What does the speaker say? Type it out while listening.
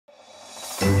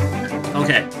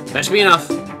Okay, that should be enough.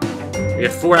 We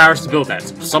have 4 hours to build that.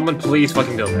 So someone please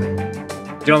fucking build it.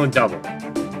 Get on the double.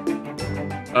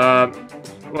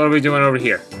 What are we doing over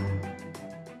here?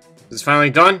 Is this finally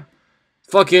done?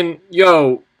 Fucking,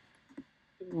 yo.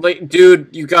 Dude,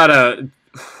 you gotta...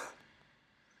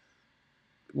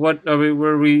 What are we,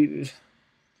 were we...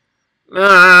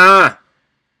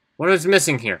 What is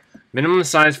missing here? Minimum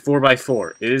size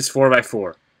 4x4. It is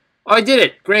 4x4. Oh, I did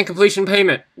it! Grand completion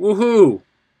payment. Woohoo!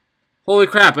 Holy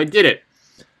crap, I did it.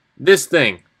 This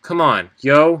thing. Come on,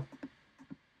 yo.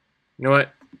 You know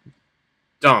what?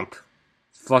 Dump.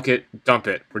 Fuck it. Dump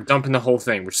it. We're dumping the whole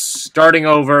thing. We're starting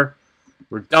over.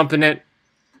 We're dumping it.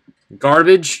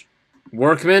 Garbage.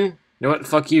 Workman. You know what?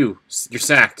 Fuck you. You're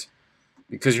sacked.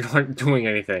 Because you aren't doing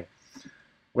anything.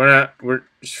 We're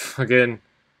fucking...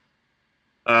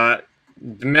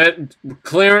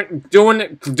 clearing... Doing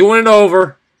it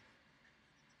over.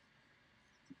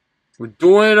 We're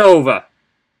doing it over.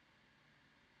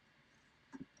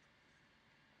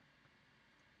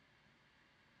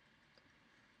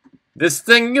 This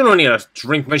thing, you don't need a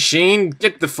drink machine.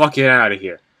 Get the fuck out of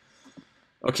here.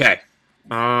 Okay.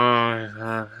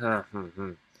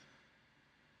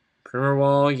 Primer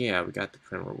wall, yeah, we got the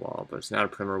primer wall, but it's not a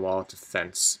primer wall, it's a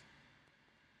fence.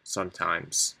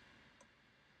 Sometimes.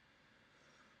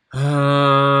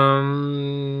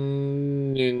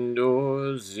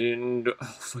 Indoors, oh,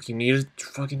 fucking need a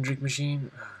fucking drink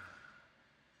machine?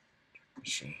 Drink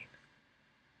machine.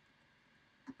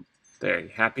 There, you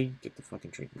happy? Get the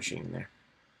fucking drink machine in there.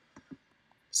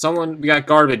 Someone, we got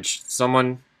garbage.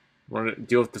 Someone want to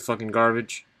deal with the fucking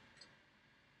garbage?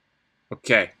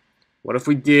 Okay. What if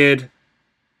we did...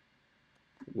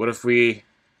 What if we...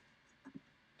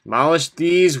 demolish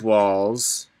these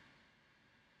walls?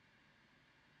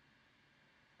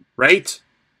 Right?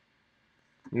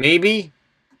 Maybe?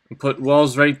 And put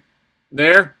walls right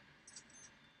there?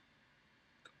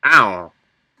 Ow.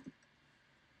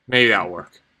 Maybe that'll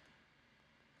work.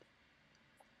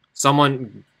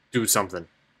 Someone do something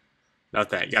about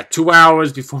that. You got 2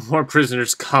 hours before more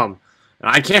prisoners come.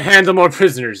 And I can't handle more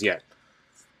prisoners yet.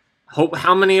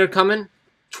 How many are coming?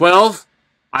 12?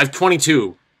 I have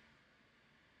 22.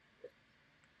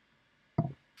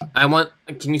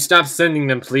 Can you stop sending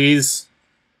them, please?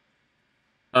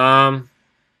 I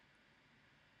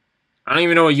don't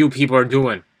even know what you people are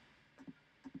doing.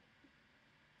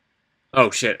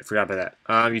 Oh, shit. I forgot about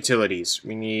that. Utilities.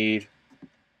 We need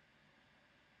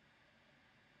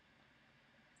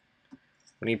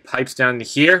pipes down to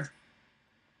here.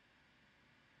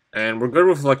 And we're good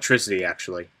with electricity,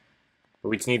 actually. But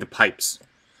we just need the pipes.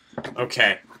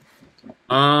 Okay.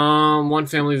 One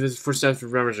family visit for steps for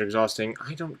members are exhausting.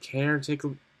 I don't care.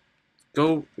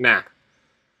 Go nap.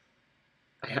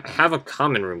 I have a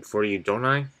common room for you, don't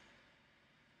I?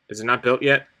 Is it not built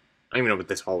yet? I don't even know what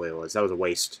this hallway was. That was a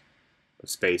waste of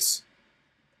space.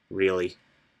 Really.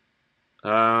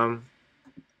 Just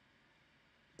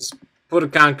put a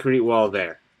concrete wall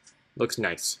there. Looks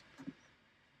nice.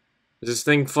 Is this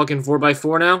thing fucking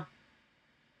 4x4 now?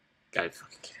 Gotta be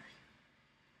fucking kidding me.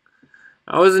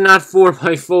 How is it not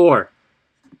 4x4?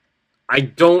 I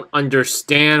don't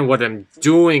understand what I'm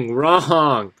doing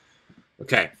wrong.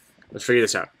 Okay, let's figure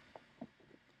this out.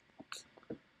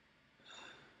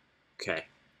 Okay.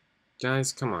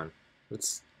 Guys, come on.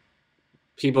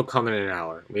 People come in an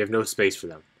hour. We have no space for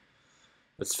them.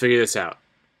 Let's figure this out.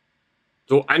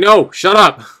 I know! Shut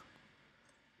up!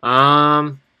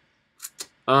 Okay,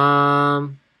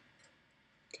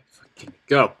 fucking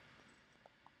go.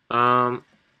 I'm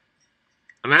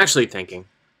actually thinking.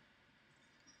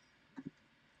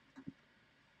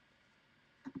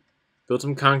 Build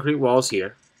some concrete walls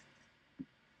here.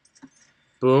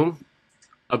 Boom.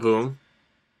 A boom.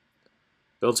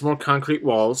 Build some more concrete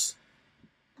walls.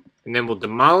 And then we'll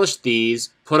demolish these,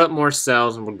 put up more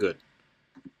cells, and we're good.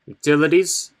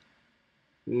 Utilities?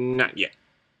 Not yet.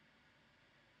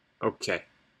 Okay.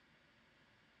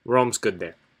 We're almost good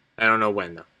there. I don't know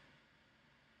when, though.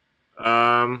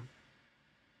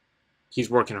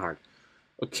 He's working hard.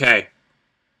 Okay.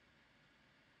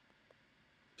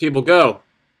 People, go.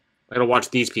 I gotta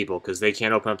watch these people, because they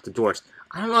can't open up the doors.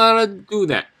 I don't know how to do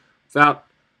that without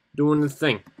doing the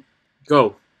thing.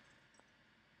 Go.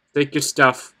 Take your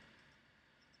stuff.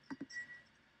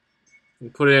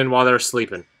 And put it in while they're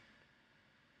sleeping.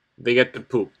 They get the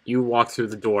poop. You walk through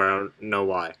the door. I don't know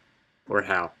why. Or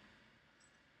how.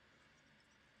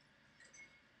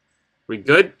 We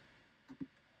good?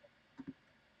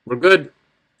 We're good.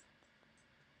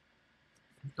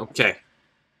 Okay.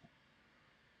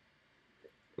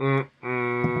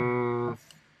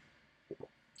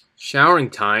 Showering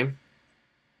time.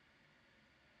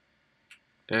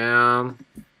 Um.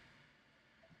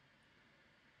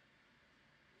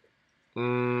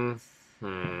 Mm,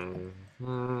 hmm,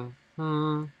 hmm,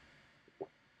 hmm.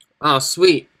 Oh,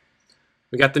 sweet.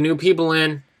 We got the new people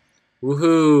in.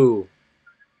 Woohoo.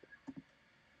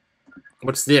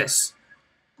 What's this?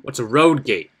 What's a road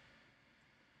gate?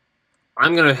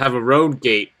 I'm gonna have a road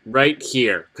gate right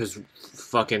here, because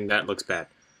fucking that looks bad.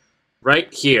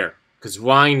 Right here, because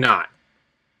why not?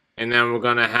 And then we're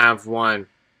gonna have one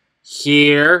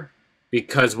here,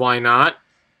 because why not?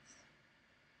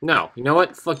 No, you know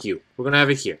what? Fuck you. We're gonna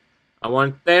have it here. I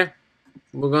want it there.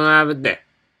 We're gonna have it there.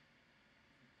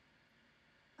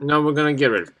 No, we're gonna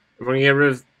get rid of it. We're gonna get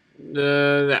rid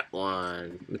of that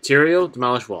one. Material,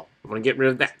 demolish wall. I'm gonna get rid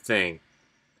of that thing.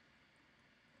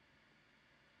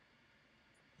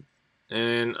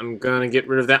 And I'm gonna get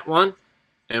rid of that one.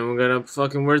 And we're gonna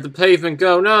fucking, where'd the pavement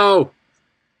go? No!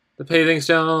 The paving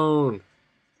stone!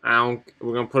 We're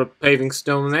gonna put a paving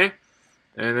stone there.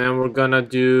 And then we're gonna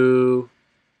do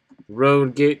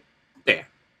road gate there.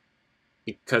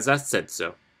 Because I said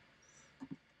so.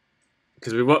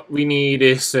 Because what we need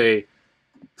is a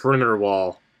perimeter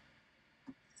wall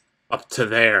up to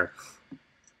there.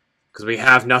 Because we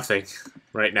have nothing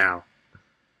right now.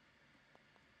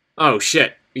 Oh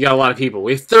shit, we got a lot of people.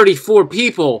 We have 34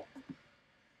 people!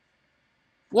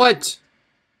 What?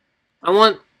 I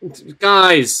want...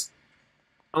 Guys!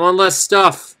 I want less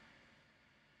stuff.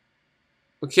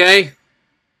 Okay?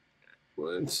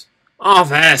 What?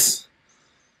 Office!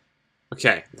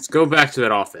 Okay, let's go back to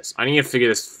that office. I need to figure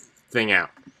this thing out.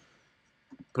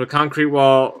 Put a concrete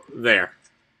wall there.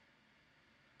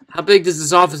 How big does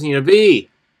this office need to be?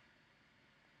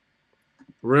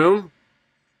 Room?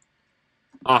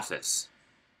 Office.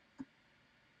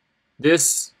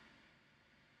 This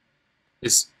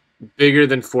is bigger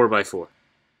than 4x4.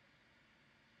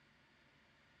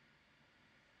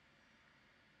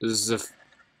 This is a...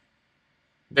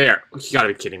 There. You gotta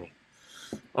be kidding me.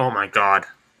 Oh my god.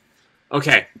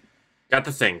 Okay. Got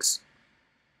the things.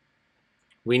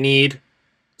 We need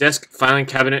desk, filing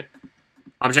cabinet,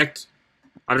 objects.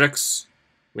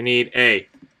 We need a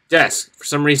desk. For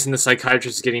some reason, the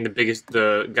psychiatrist is getting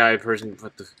the person,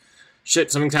 what the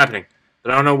shit, something's happening.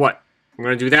 But I don't know what. I'm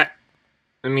gonna do that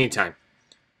in the meantime.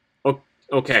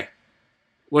 Okay.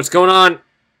 What's going on?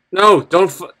 No,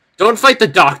 don't fight the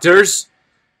doctors.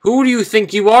 Who do you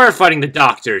think you are fighting the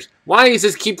doctors? Why does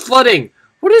this keep flooding?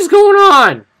 What is going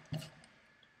on?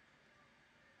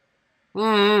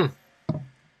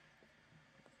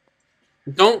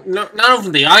 Not over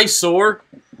the eyesore.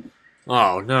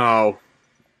 Oh, no.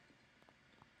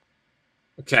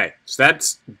 Okay, so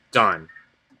that's done.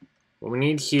 What we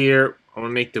need here, I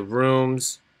want to make the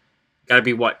rooms. Gotta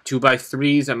be, what,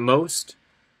 2x3s at most?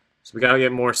 So we gotta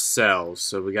get more cells.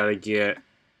 So we gotta get...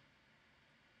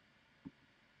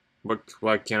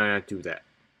 Why can't I not do that?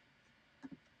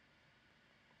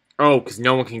 Oh, because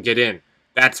no one can get in.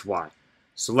 That's why.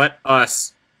 So let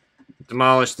us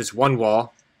demolish this one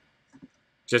wall.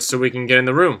 Just so we can get in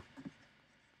the room.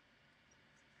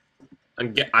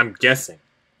 I'm guessing.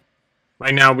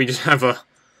 Right now we just have a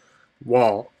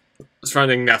wall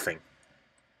surrounding nothing.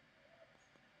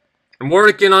 I'm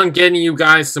working on getting you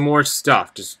guys some more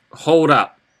stuff. Just hold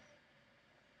up.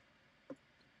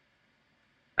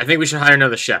 I think we should hire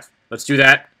another chef. Let's do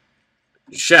that.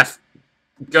 Chef,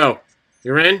 go.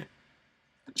 You're in?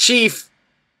 Chief!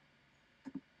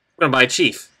 I'm gonna buy a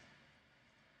chief.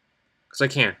 Because I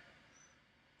can.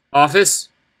 Office?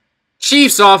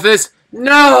 Chief's office?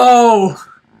 No!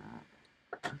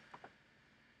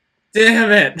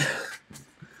 Damn it.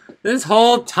 This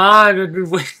whole time I've been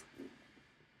waiting.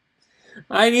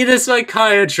 I need a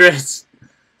psychiatrist.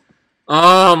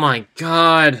 Oh my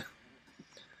god.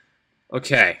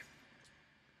 Okay.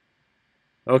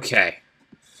 Okay.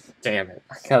 Damn it.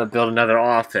 I gotta build another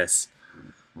office.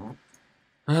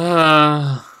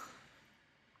 Okay.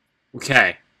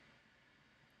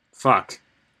 Fuck.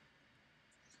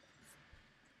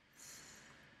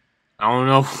 I don't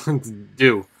know what to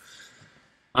do.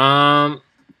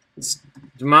 Let's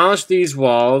demolish these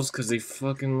walls, because they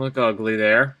fucking look ugly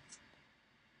there.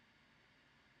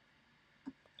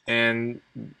 And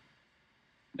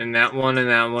that one, and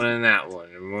that one, and that one.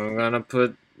 And we're gonna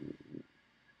put...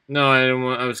 No, I didn't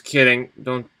want... I was kidding.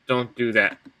 Don't do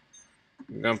that.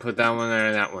 I'm gonna put that one there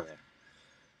and that one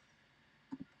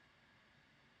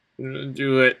there.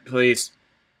 Do it, please.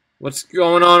 What's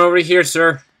going on over here,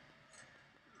 sir?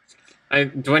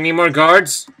 Do I need more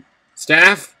guards?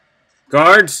 Staff?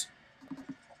 Guards?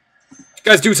 You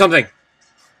guys do something!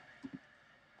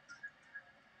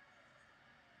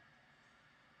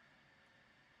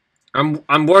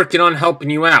 I'm working on helping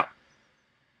you out.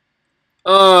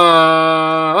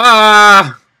 Ah!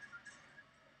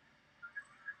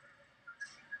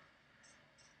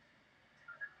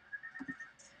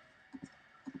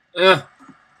 Uh,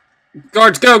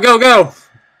 Guards, go, go, go!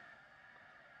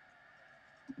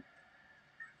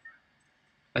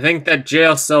 I think that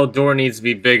jail cell door needs to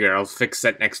be bigger. I'll fix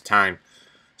that next time.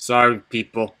 Sorry,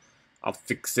 people. I'll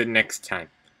fix it next time.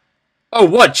 Oh,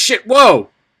 what? Shit, whoa!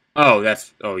 Oh,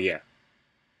 that's... Oh, yeah.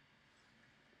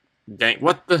 Dang,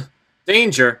 what the...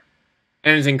 Danger?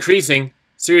 And it's increasing.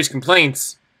 Serious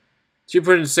complaints. 2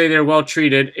 prisoners say they're well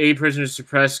treated. 8 prisoners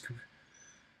suppress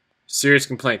serious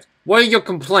complaints. What are your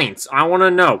complaints? I want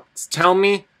to know. Tell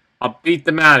me. I'll beat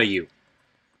them out of you.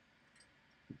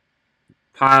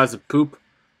 Piles of poop.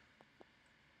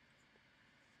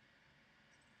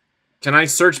 Can I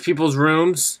search people's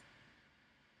rooms?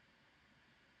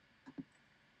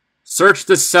 Search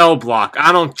the cell block.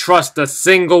 I don't trust a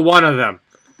single one of them.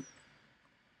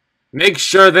 Make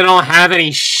sure they don't have any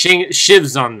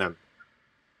shivs on them.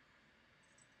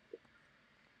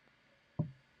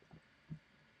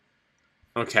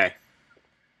 Okay.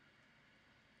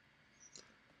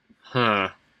 Huh.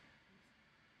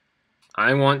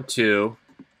 I want to...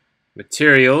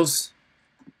 Materials.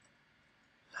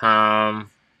 Who?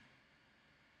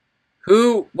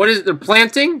 What is it? They're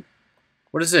planting?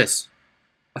 What is this?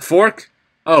 A fork?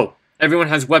 Oh, everyone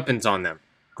has weapons on them.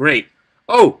 Great.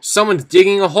 Oh, someone's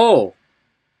digging a hole.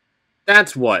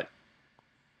 That's what.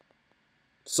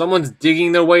 Someone's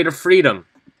digging their way to freedom.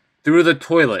 Through the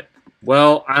toilet.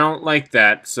 Well, I don't like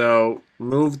that, so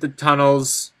move the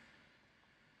tunnels.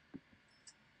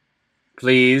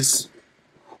 Please.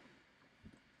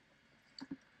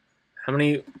 How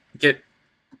many... Get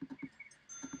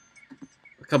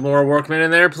a couple more workmen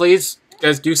in there, please. You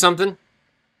guys do something.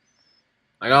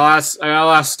 I got a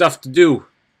lot of stuff to do.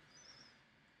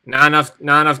 Not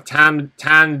enough time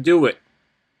to do it.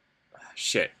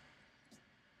 Shit.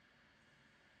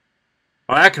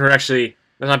 Oh, that can actually...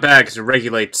 That's not bad, because it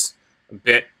regulates a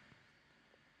bit.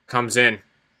 Comes in.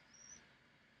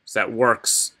 So that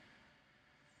works.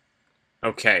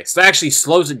 Okay, so that actually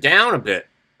slows it down a bit.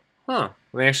 Huh.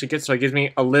 When it actually gets, so it gives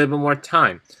me a little bit more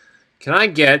time. Can I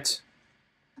get...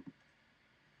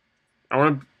 I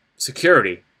want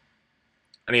security.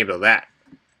 I need to build that.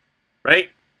 Right?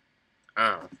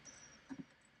 Oh.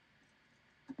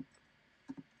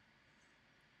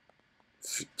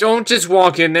 Don't just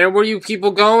walk in there. Where are you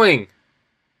people going?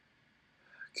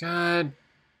 God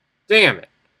damn it.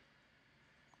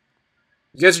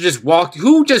 You guys are just walked.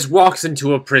 Who just walks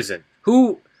into a prison?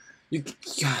 Who? You.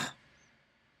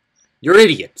 You're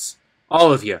idiots.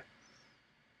 All of you.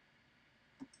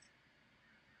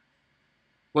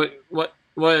 What?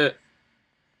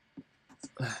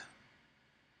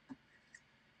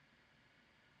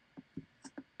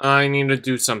 I need to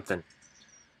do something.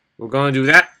 We're gonna do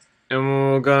that, and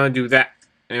we're gonna do that,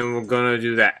 and we're gonna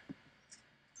do that.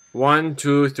 1,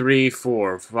 2, 3,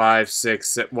 4, 5, 6,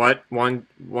 7, what? One,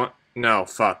 no,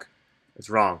 fuck. It's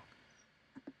wrong.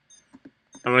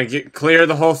 I'm gonna clear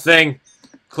the whole thing.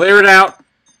 Clear it out.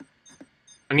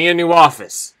 I need a new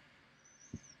office.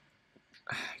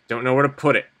 I don't know where to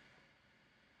put it.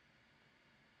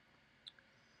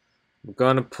 I'm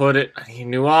gonna put it. I need a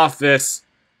new office.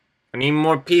 I need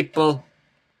more people.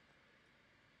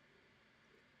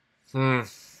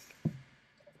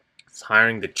 It's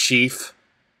hiring the chief.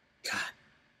 God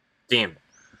damn it.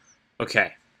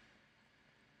 Okay.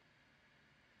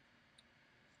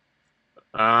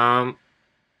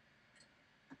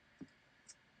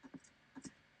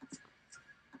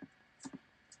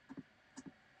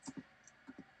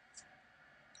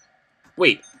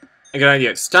 Wait. I got an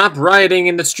idea. Stop rioting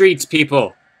in the streets,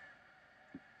 people.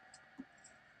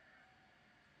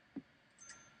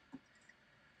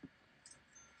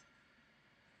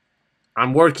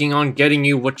 I'm working on getting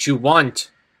you what you want.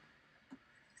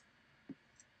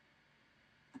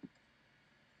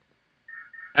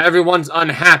 Everyone's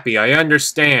unhappy, I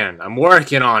understand. I'm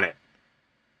working on it.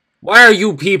 Why are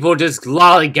you people just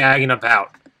lollygagging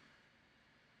about?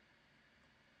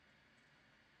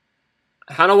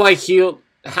 How do I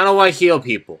heal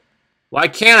people? Why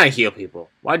can't I heal people?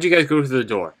 Why'd you guys go through the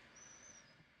door?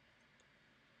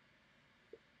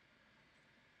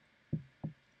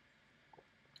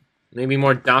 Maybe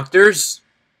more doctors?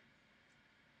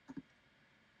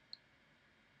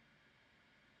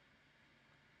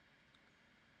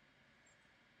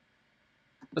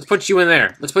 Let's put you in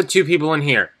there. Let's put 2 people in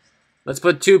here. Let's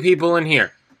put 2 people in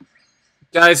here.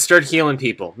 Guys, start healing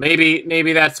people.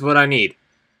 Maybe that's what I need.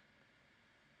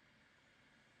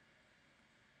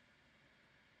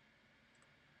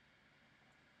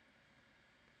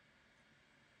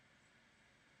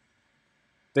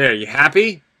 There, you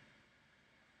happy?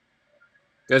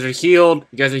 You guys are healed.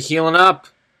 You guys are healing up.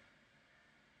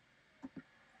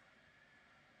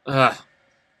 Ugh.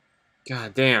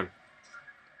 God damn.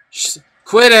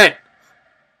 Quit it!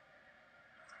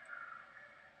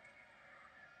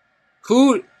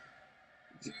 Who?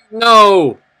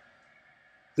 No!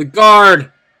 The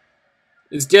guard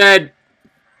is dead.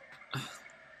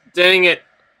 Dang it.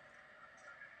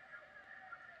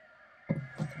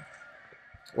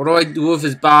 What do I do with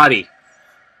his body?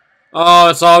 Oh,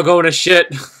 it's all going to shit.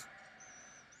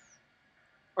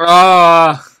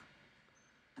 Ah.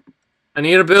 I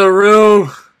need to build a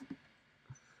room.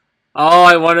 All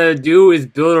I wanted to do is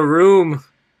build a room.